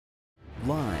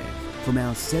From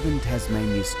our 7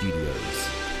 Tasmania studios,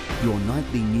 your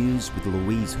nightly news with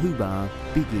Louise Hubar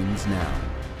begins now.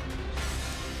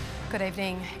 Good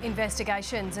evening.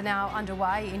 Investigations are now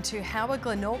underway into how a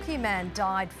Glenorchy man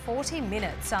died 40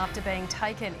 minutes after being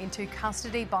taken into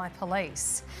custody by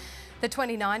police. The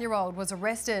 29-year-old was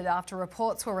arrested after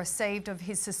reports were received of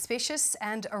his suspicious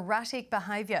and erratic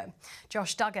behaviour.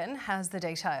 Josh Duggan has the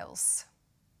details.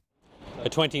 A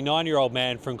 29-year-old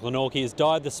man from Glenorchy has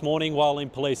died this morning while in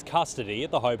police custody at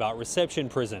the Hobart Reception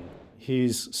Prison.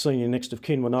 His senior next of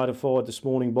kin were notified this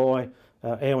morning by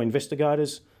our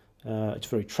investigators. It's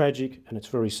very tragic and it's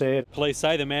very sad. Police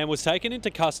say the man was taken into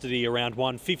custody around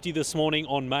 1:50 this morning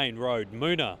on Main Road,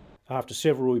 Moona. After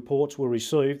several reports were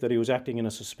received that he was acting in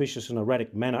a suspicious and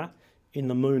erratic manner in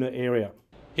the Moona area.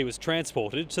 He was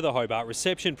transported to the Hobart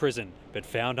Reception Prison but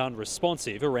found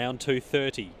unresponsive around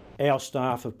 2:30. Our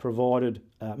staff have provided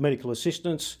medical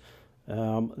assistance,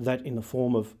 that in the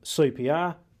form of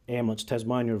CPR. Ambulance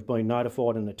Tasmania have been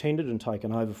notified and attended and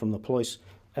taken over from the police,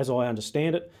 as I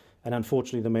understand it, and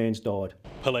unfortunately the man's died.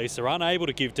 Police are unable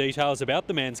to give details about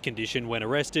the man's condition when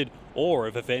arrested or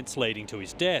of events leading to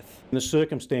his death. The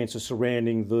circumstances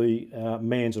surrounding the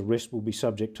man's arrest will be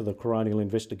subject to the coronial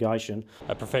investigation.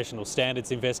 A professional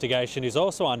standards investigation is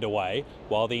also underway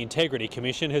while the Integrity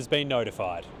Commission has been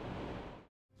notified.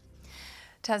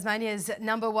 Tasmania's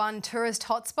 #1 tourist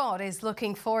hotspot is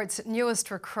looking for its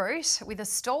newest recruit, with a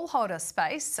stallholder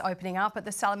space opening up at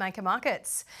the Salamanca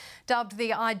markets. Dubbed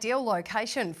the ideal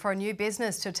location for a new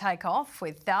business to take off,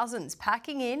 with thousands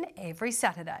packing in every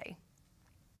Saturday.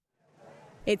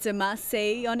 It's a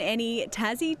must-see on any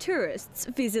Tassie tourists'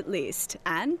 visit list,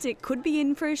 and it could be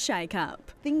in for a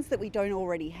shake-up. Things that we don't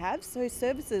already have, so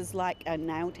services like a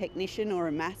nail technician or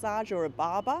a massage or a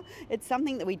barber, it's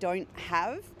something that we don't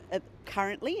have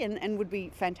currently and would be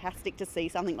fantastic to see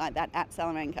something like that at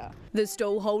Salamanca. The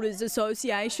Stallholders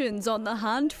Association's on the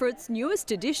hunt for its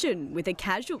newest addition, with a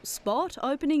casual spot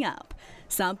opening up,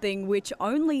 something which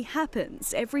only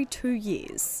happens every 2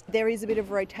 years. There is a bit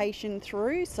of rotation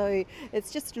through, so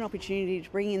it's just an opportunity to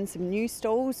bring in some new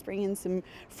stalls, bring in some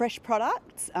fresh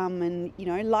products and, you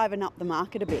know, liven up the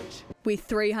market a bit. With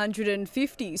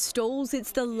 350 stalls,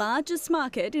 it's the largest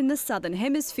market in the Southern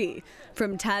Hemisphere,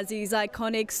 from Tassie's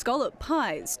iconic scallop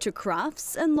pies to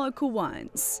crafts and local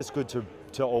wines. It's good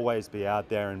to always be out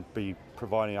there and be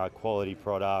providing our quality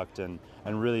product and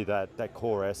really that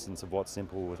core essence of what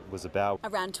Simple was about.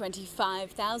 Around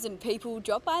 25,000 people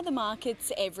drop by the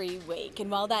markets every week,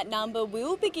 and while that number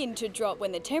will begin to drop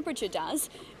when the temperature does,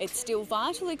 it's still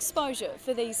vital exposure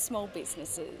for these small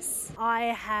businesses. I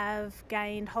have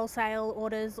gained wholesale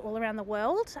orders all around the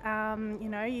world. You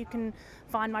know, you can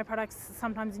find my products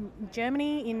sometimes in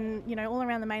Germany, all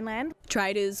around the mainland.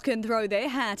 Traders can throw their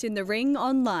hat in the ring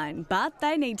online, but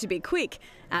they need to be quick.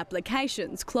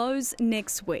 Applications close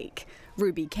next week.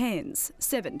 Ruby Cairns,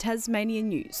 7 Tasmania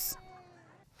News.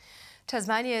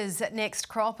 Tasmania's next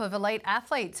crop of elite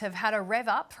athletes have had a rev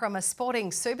up from a sporting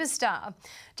superstar.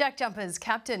 Jack Jumpers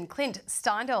captain Clint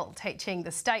Steindl teaching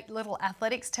the state little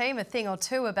athletics team a thing or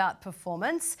two about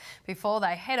performance before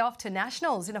they head off to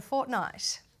nationals in a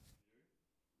fortnight.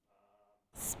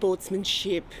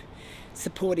 Sportsmanship,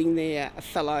 supporting their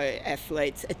fellow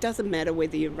athletes. It doesn't matter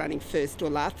whether you're running first or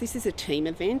last. This is a team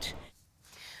event.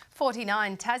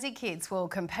 49 Tassie kids will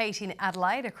compete in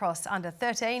Adelaide across under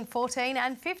 13, 14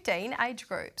 and 15 age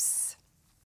groups.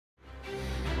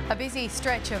 A busy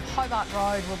stretch of Hobart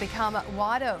Road will become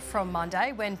wider from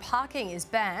Monday when parking is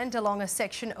banned along a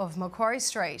section of Macquarie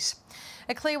Street.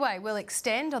 A clearway will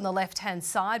extend on the left-hand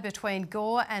side between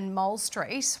Gore and Mole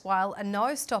Street, while a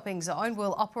no stopping zone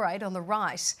will operate on the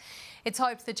right. It's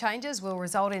hoped the changes will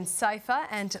result in safer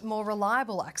and more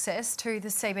reliable access to the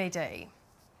CBD.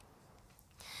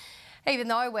 Even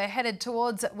though we're headed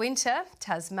towards winter,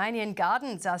 Tasmanian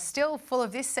gardens are still full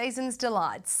of this season's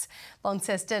delights.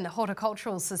 Launceston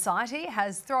Horticultural Society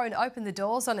has thrown open the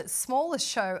doors on its smallest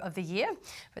show of the year,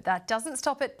 but that doesn't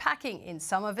stop it packing in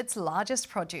some of its largest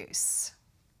produce.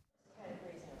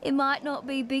 It might not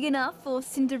be big enough for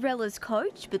Cinderella's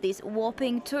coach, but this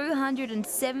whopping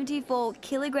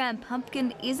 274-kilogram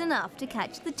pumpkin is enough to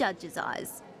catch the judges'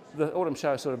 eyes. The autumn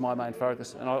show is sort of my main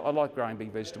focus, and I like growing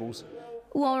big vegetables.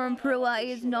 Warren Brewer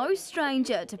is no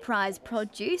stranger to prize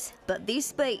produce, but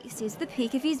this beast is the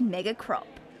peak of his mega crop.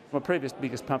 My previous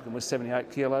biggest pumpkin was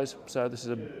 78 kilos, so this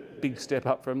is a big step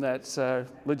up from that. So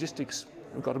logistics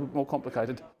have got a bit more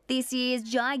complicated. This year's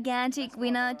gigantic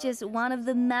winner, just one of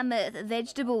the mammoth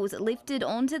vegetables lifted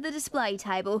onto the display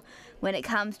table. When it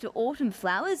comes to autumn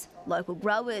flowers, local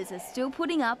growers are still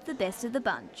putting up the best of the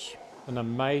bunch. An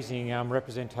amazing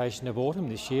representation of autumn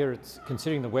this year.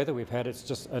 Considering the weather we've had, it's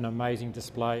just an amazing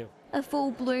display. A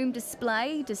full bloom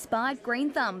display despite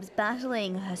green thumbs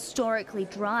battling a historically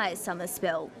dry summer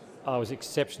spell. I was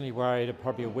exceptionally worried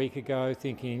probably a week ago,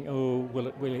 thinking, oh, will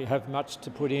it have much to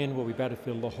put in? Will we be able to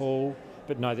fill the hall?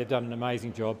 But no, they've done an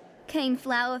amazing job. Keen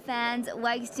flower fans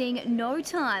wasting no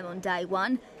time on day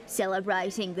one,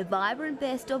 celebrating the vibrant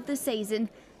best of the season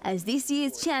as this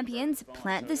year's champions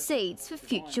plant the seeds for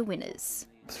future winners.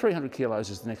 300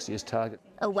 kilos is the next year's target.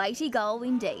 A weighty goal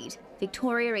indeed.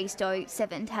 Victoria Easto,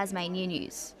 7 Tasmania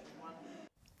News.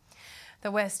 The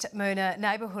West Moona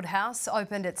Neighbourhood House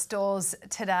opened its doors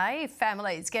today.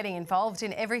 Families getting involved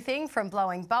in everything from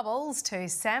blowing bubbles to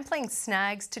sampling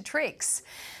snags to tricks.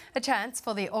 A chance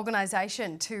for the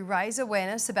organisation to raise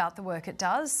awareness about the work it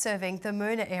does, serving the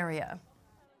Moona area.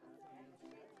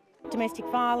 Domestic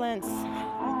violence,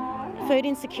 food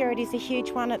insecurity is a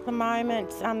huge one at the moment.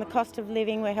 The cost of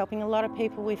living, we're helping a lot of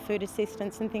people with food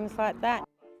assistance and things like that.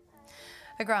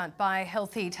 A grant by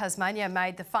Healthy Tasmania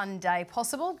made the fun day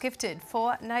possible, gifted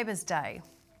for Neighbours Day.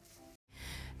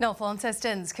 North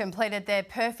Launcestons completed their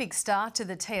perfect start to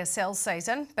the TSL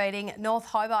season, beating North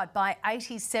Hobart by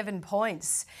 87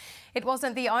 points. It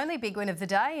wasn't the only big win of the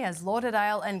day, as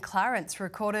Lauderdale and Clarence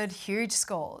recorded huge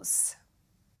scores.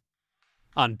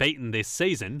 Unbeaten this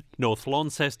season, North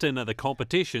Launceston are the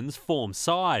competition's form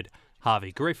side.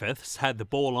 Harvey Griffiths had the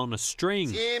ball on a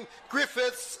string. Tim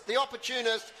Griffiths, the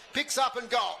opportunist, picks up and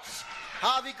goals.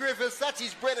 Harvey Griffiths, that's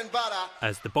his bread and butter.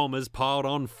 As the Bombers piled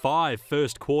on 5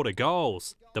 first-quarter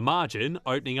goals. The margin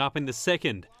opening up in the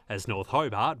second, as North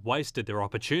Hobart wasted their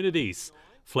opportunities.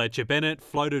 Fletcher Bennett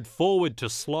floated forward to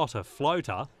slot a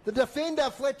floater. The defender,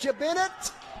 Fletcher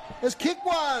Bennett, has kicked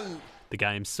one. The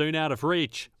game soon out of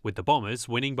reach, with the Bombers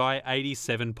winning by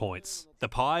 87 points. The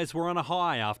Pies were on a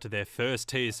high after their first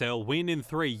TSL win in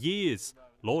 3 years.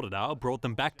 Lauderdale brought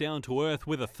them back down to earth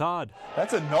with a thud.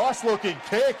 That's a nice looking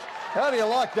kick. How do you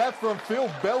like that from Phil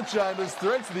Bellchambers?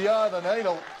 Threads the eye of the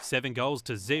needle. 7 goals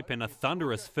to zip in a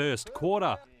thunderous first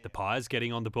quarter. The Pies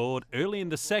getting on the board early in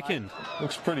the second.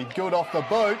 Looks pretty good off the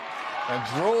boot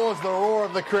and draws the roar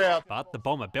of the crowd. But the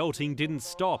Bomber belting didn't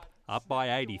stop. Up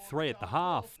by 83 at the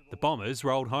half. The Bombers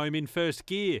rolled home in first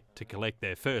gear to collect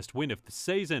their first win of the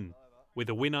season. With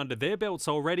a win under their belts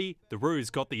already, the Roos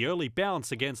got the early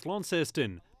bounce against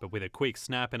Launceston, but with a quick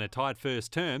snap and a tight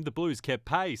first term, the Blues kept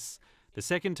pace. The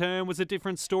second term was a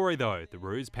different story though, the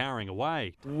Roos powering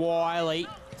away. Wiley,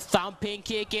 thumping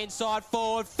kick inside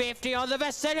forward, 50 on the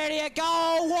vicinity, a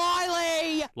goal,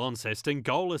 Wiley! Launceston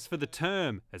goalless for the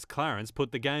term, as Clarence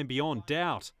put the game beyond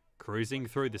doubt. Cruising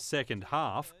through the second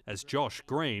half as Josh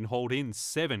Green hauled in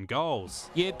 7 goals.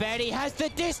 You bet he has the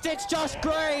distance, Josh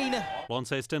Green!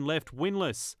 Launceston left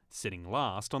winless, sitting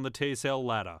last on the TSL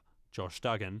ladder. Josh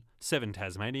Duggan, 7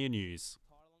 Tasmania News.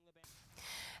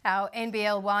 Our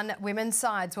NBL 1 women's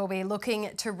sides will be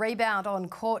looking to rebound on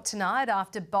court tonight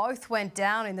after both went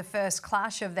down in the first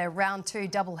clash of their round 2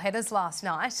 doubleheaders last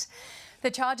night. The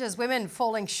Chargers women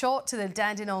falling short to the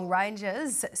Dandenong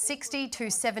Rangers,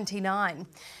 60-79.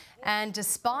 And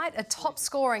despite a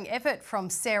top-scoring effort from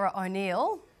Sarah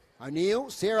O'Neill...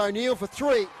 Sarah O'Neill for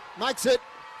 3, makes it.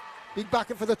 Big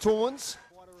bucket for the Tawns.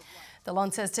 The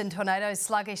Launceston Tornadoes'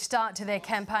 sluggish start to their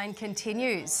campaign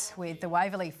continues, with the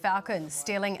Waverley Falcons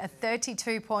stealing a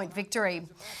 32-point victory.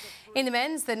 In the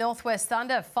men's, the Northwest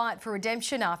Thunder fight for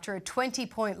redemption after a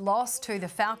 20-point loss to the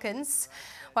Falcons.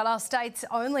 While our state's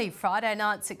only Friday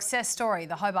night success story,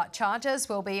 the Hobart Chargers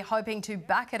will be hoping to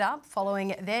back it up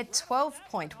following their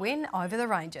 12-point win over the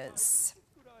Rangers.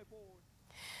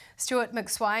 Stuart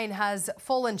McSwain has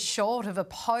fallen short of a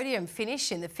podium finish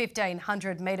in the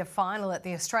 1500 metre final at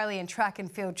the Australian Track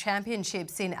and Field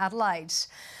Championships in Adelaide.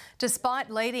 Despite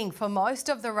leading for most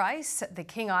of the race, the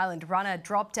King Island runner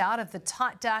dropped out of the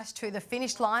tight dash to the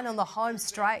finish line on the home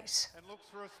straight. Looks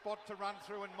for a spot to run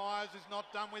through, and Myers is not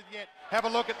done with yet. Have a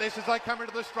look at this as they come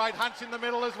into the straight. Hunt's in the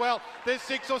middle as well. There's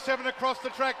 6 or 7 across the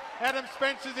track. Adam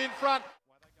Spencer's in front.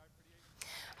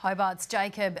 Hobart's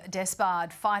Jacob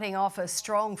Despard fighting off a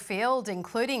strong field,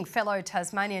 including fellow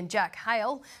Tasmanian Jack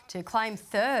Hale, to claim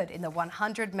third in the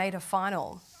 100 metre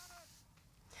final.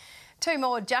 2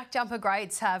 more Jack Jumper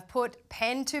greats have put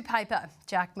pen to paper.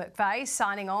 Jack McVeigh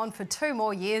signing on for 2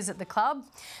 more years at the club.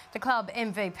 The club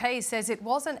MVP says it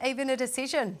wasn't even a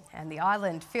decision and the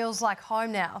island feels like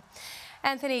home now.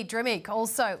 Anthony Drimmick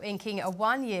also inking a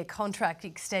 1-year contract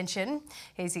extension.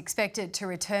 He's expected to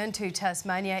return to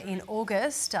Tasmania in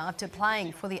August after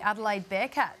playing for the Adelaide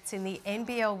Bearcats in the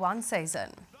NBL 1 season.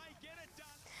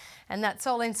 And that's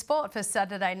all in sport for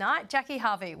Saturday night. Jackie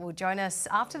Harvey will join us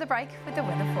after the break with the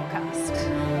weather forecast.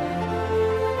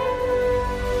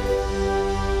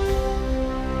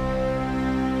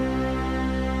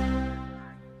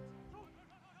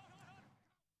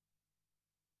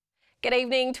 Good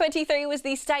evening. 23 was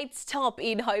the state's top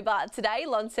in Hobart today.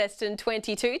 Launceston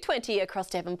 22, 20 across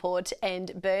Devonport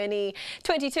and Burnie.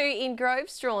 22 in Grove,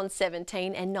 Strawn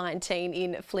 17 and 19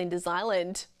 in Flinders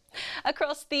Island.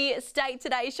 Across the state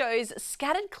today shows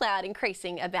scattered cloud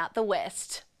increasing about the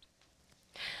west.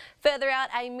 Further out,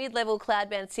 a mid-level cloud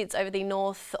band sits over the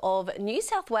north of New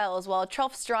South Wales while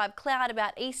troughs drive cloud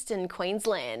about eastern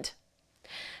Queensland.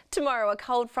 Tomorrow, a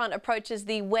cold front approaches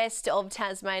the west of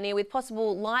Tasmania with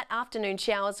possible light afternoon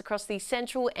showers across the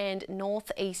central and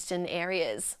northeastern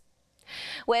areas.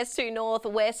 West to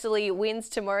northwesterly winds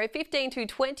tomorrow, 15 to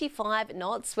 25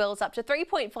 knots, swells up to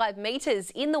 3.5 metres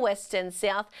in the west and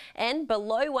south and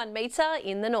below 1 metre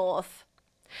in the north.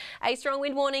 A strong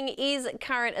wind warning is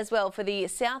current as well for the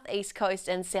southeast coast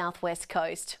and southwest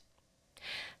coast.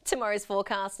 Tomorrow's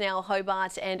forecast now: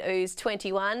 Hobart and Ooze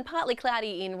 21, partly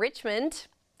cloudy in Richmond.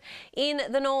 In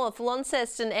the north,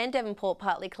 Launceston and Devonport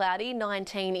partly cloudy,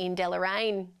 19 in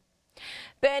Deloraine.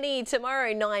 Burnie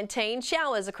tomorrow 19,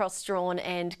 showers across Strawn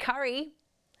and Curry.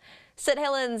 St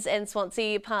Helens and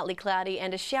Swansea partly cloudy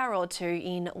and a shower or two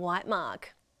in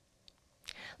Whitemark.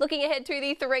 Looking ahead to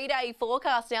the 3-day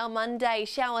forecast now: Monday,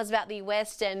 showers about the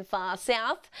west and far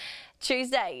south.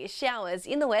 Tuesday, showers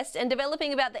in the west and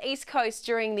developing about the east coast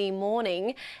during the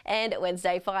morning. And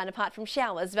Wednesday, fine apart from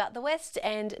showers about the west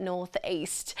and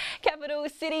northeast. Capital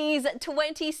cities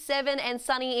 27 and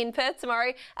sunny in Perth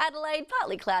tomorrow. Adelaide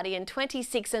partly cloudy and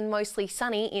 26 and mostly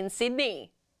sunny in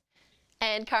Sydney.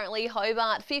 And currently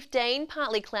Hobart 15,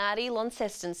 partly cloudy,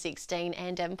 Launceston 16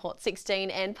 and Devonport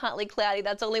 16 and partly cloudy.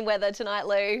 That's all in weather tonight,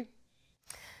 Lou.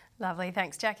 Lovely,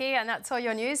 thanks Jackie. And that's all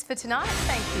your news for tonight.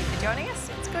 Thank you for joining us.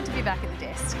 It's good to be back at the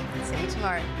desk. See you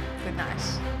tomorrow. Good night.